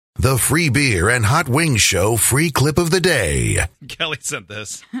The Free Beer and Hot Wings Show free clip of the day. Kelly sent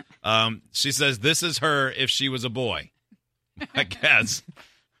this. She says, this is her if she was a boy. I guess.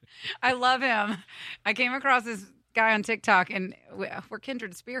 I love him. I came across this guy on TikTok, and we're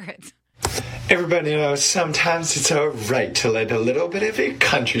kindred spirits. Everybody knows sometimes it's all right to let a little bit of your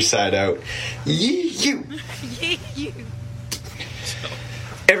countryside out. You.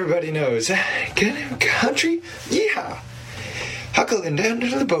 Everybody knows. Good country? Yeah. Huckling down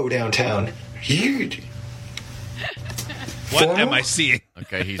to the bow downtown. What am I seeing?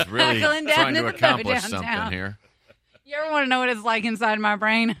 Okay, he's really Huckling down trying to to the bow accomplish downtown. something here. You ever want to know what it's like inside my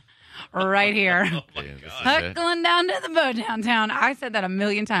brain? Right here. Oh my God. Huckling down to the bow downtown. I said that a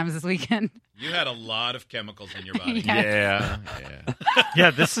million times this weekend. You had a lot of chemicals in your body. Yeah.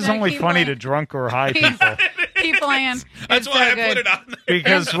 Yeah, this is Yeah, only keep funny playing. to drunk or high people. Keep playing. That's It's why so I good. put it on there.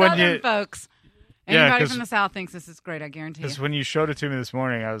 Because Them when Southern you folks, Yeah, anybody 'cause- from the South thinks this is great. I guarantee because you. when you showed it to me this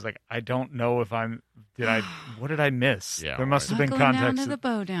morning, I was like, I don't know if what did I miss? Yeah, there must have been Huckling down context. to the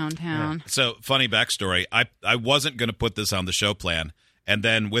bow downtown. So, funny backstory. I wasn't going to put this on the show plan. And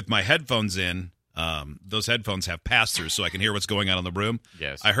then with my headphones in, those headphones have pass-throughs so I can hear what's going on in the room.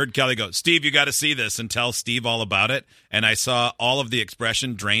 Yes. I heard Kelly go, Steve, you got to see this, and tell Steve all about it. And I saw all of the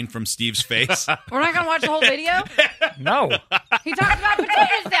expression drain from Steve's face. We're not going to watch the whole video? No. He talks about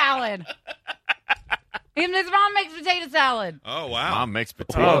potato salad. Even his mom makes potato salad. Oh, wow. Mom makes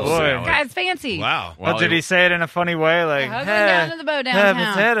potato Oh, boy. salad. Guy's fancy. Wow. Well, did he say it in a funny way? Like, Huckling hey, down to the bow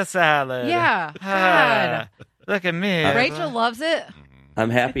downtown. potato salad. Yeah. Ah, look at me. Rachel loves it. I'm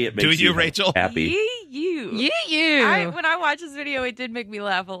happy it makes Do you, Rachel? happy. You. You. When I watched this video, it did make me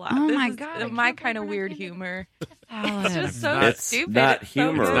laugh a lot. Oh This my is God, I my can't kind of believe weird I didn't humor. Salad. It's just so It's stupid. not It's so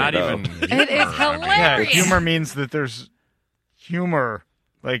humor, good. Not though. even It is humor. I mean, Yeah, hilarious. humor means that there's humor.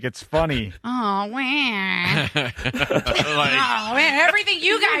 Like, it's funny. Oh, man. like, Oh, man. Everything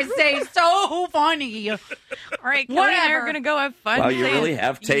you guys say is so funny. All right, Kelly and I Whatever. are going to go have fun. Wow, you saying really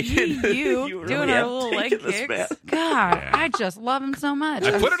have taken you you doing really our have little leg taken this, kicks. man. God, I just love him so much.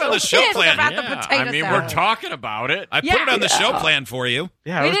 I I'm put it on so the show pissed plan. about the yeah, potato I mean, salad. we're talking about it. I put Yeah. it on the show plan for you.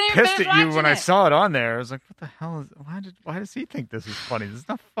 Yeah, We I was didn't even pissed finish at you when watching I it. saw it on there. I was like, what the hell is, why does he think this is funny? This is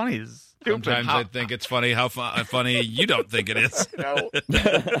not funny. This is stupid. Sometimes I think it's funny how funny you don't think it is. No.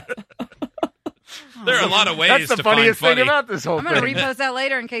 There are a lot of ways That's the to funniest find funny. thing about this whole I'm going to thing. repost that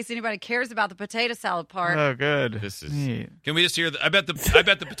later in case anybody cares about the potato salad part. Oh, good. This is- Neat. Can we just hear? I bet the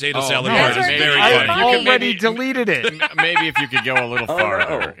potato Oh, salad no, part is that's very right. I funny. funny. already maybe- deleted it. Maybe if you could go a little Oh,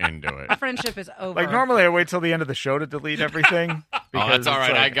 farther no. into it. Our friendship is over. Like, normally I wait till the end of the show to delete everything. Oh, because that's all it's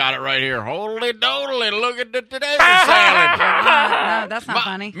right. like- I got it right here. Holy doly, look at the potato salad. No, that's not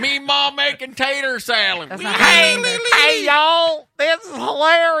funny. Me mom making tater salad. That's not Hey, funny. hey, y'all! This is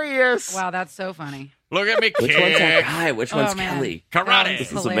hilarious. Wow, that's so funny. Look at me Which one's that kick. guy? Which Oh, one's man. Kelly? That Karate. is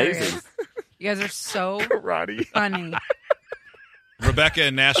This is hilarious. amazing. You guys are so Karate. funny. Rebecca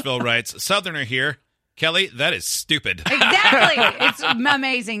in Nashville writes, Southerner here. Kelly, that is stupid. Exactly. It's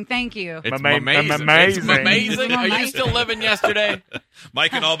amazing. Thank you. It's Amazing. amazing. Amazing. It's amazing. Are you Amazing. still living yesterday?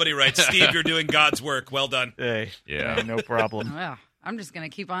 Mike in Albany writes, Steve, you're doing God's work. Well done. Hey, Yeah. hey, no problem. Well, I'm just going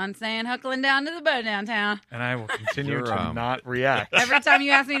to keep on saying huckling down to the bow downtown. And I will continue You're, to not react. Every time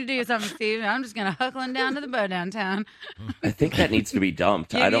you ask me to do something, Steve, I'm just going to huckling down to the bow downtown. I think that needs to be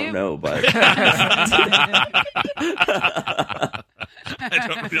dumped. You- I don't you- know, but I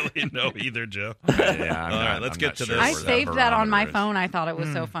don't really know either, Joe. Yeah, All right, let's get to this. I Where saved that on my phone. I thought it was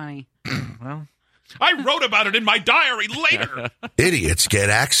Hmm. so funny. Well, I wrote about it in my diary later. Idiots get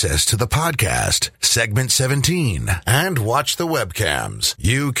access to the podcast, segment 17, and watch the webcams.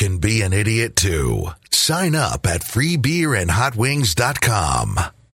 You can be an idiot too. Sign up at freebeerandhotwings.com.